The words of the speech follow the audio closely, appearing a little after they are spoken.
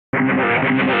Hi,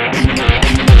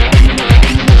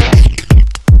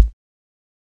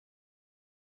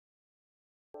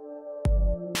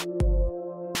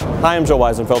 I'm Joe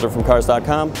Wiesenfelder from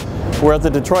Cars.com. We're at the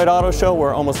Detroit Auto Show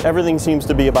where almost everything seems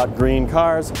to be about green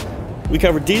cars. We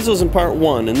covered diesels in part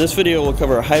 1. In this video we'll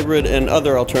cover hybrid and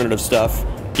other alternative stuff.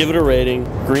 Give it a rating.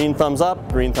 Green thumbs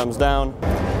up, green thumbs down.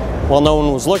 While no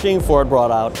one was looking, Ford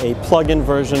brought out a plug-in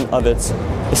version of its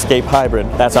Escape Hybrid.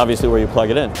 That's obviously where you plug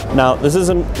it in. Now, this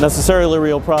isn't necessarily a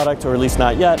real product, or at least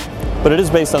not yet, but it is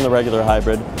based on the regular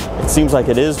hybrid. It seems like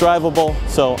it is drivable,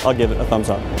 so I'll give it a thumbs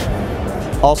up.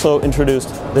 Also introduced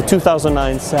the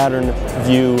 2009 Saturn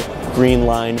Vue Green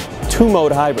Line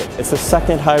 2-mode hybrid. It's the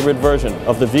second hybrid version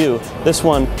of the Vue. This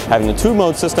one, having the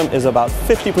 2-mode system, is about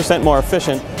 50% more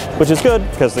efficient, which is good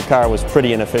because the car was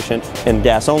pretty inefficient in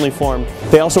gas-only form.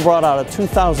 They also brought out a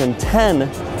 2010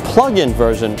 plug-in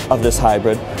version of this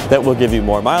hybrid that will give you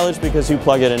more mileage because you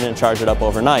plug it in and charge it up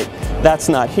overnight. That's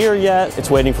not here yet. It's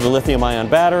waiting for the lithium-ion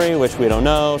battery, which we don't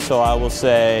know, so I will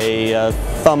say a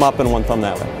thumb up and one thumb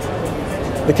that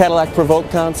way. The Cadillac Provoke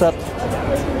concept,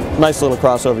 nice little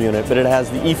crossover unit, but it has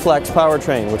the E-Flex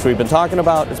powertrain, which we've been talking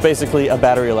about. It's basically a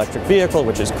battery electric vehicle,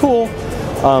 which is cool.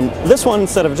 This one,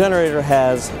 instead of a generator,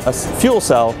 has a fuel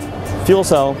cell. Fuel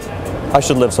cell, I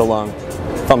should live so long.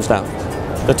 Thumbs down.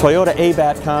 The Toyota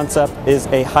ABAT concept is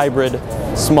a hybrid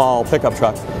small pickup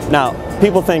truck. Now,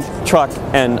 people think truck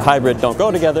and hybrid don't go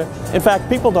together. In fact,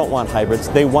 people don't want hybrids.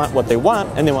 They want what they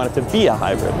want, and they want it to be a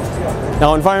hybrid.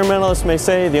 Now, environmentalists may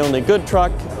say the only good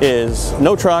truck is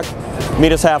no truck.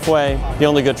 Meet us halfway. The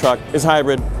only good truck is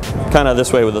hybrid. Kind of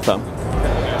this way with the thumb.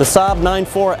 The Saab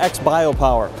 9.4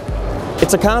 Biopower.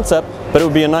 It's a concept, but it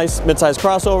would be a nice mid-size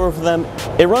crossover for them.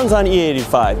 It runs on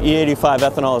E85. E85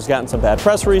 ethanol has gotten some bad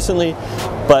press recently,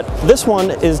 but this one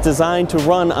is designed to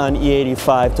run on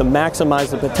E85 to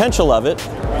maximize the potential of it,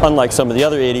 unlike some of the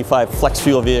other E85 flex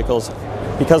fuel vehicles.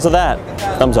 Because of that,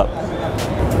 thumbs up.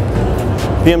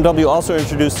 BMW also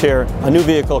introduced here a new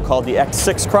vehicle called the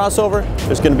X6 crossover.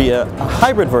 There's going to be a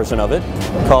hybrid version of it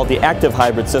called the Active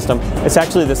Hybrid system. It's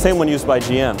actually the same one used by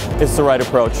GM. It's the right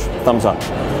approach. Thumbs up.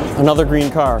 Another green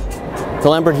car, the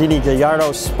Lamborghini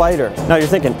Gallardo Spider. Now you're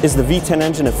thinking, is the V10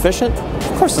 engine efficient?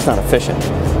 Of course it's not efficient.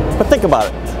 But think about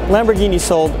it. Lamborghini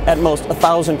sold at most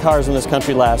 1,000 cars in this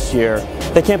country last year.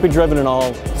 They can't be driven in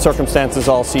all circumstances,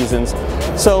 all seasons.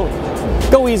 So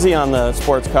go easy on the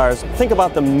sports cars. Think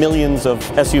about the millions of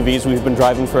SUVs we've been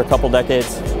driving for a couple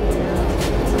decades.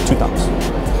 Two thumbs.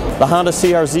 The Honda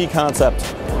CR-Z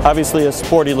concept, obviously a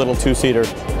sporty little two-seater.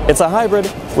 It's a hybrid,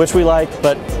 which we like,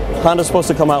 but Honda's supposed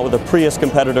to come out with a Prius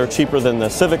competitor cheaper than the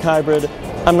Civic hybrid.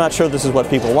 I'm not sure this is what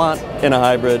people want in a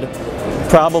hybrid.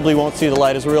 Probably won't see the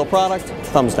light as a real product.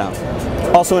 Thumbs down.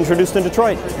 Also introduced in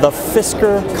Detroit, the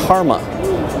Fisker Karma.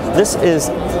 This is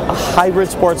a hybrid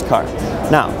sports car.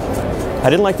 Now, I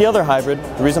didn't like the other hybrid.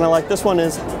 The reason I like this one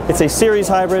is it's a series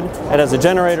hybrid. It has a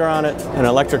generator on it, an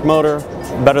electric motor,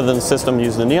 better than the system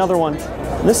used in the other one.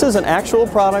 This is an actual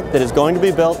product that is going to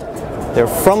be built. They're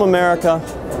from America.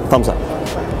 Thumbs up.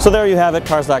 So there you have it,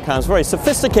 Cars.com's very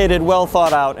sophisticated, well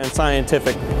thought out, and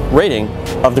scientific rating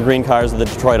of the green cars of the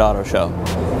Detroit Auto Show.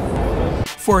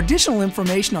 For additional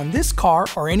information on this car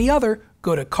or any other,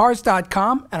 go to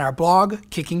Cars.com and our blog,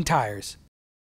 Kicking Tires.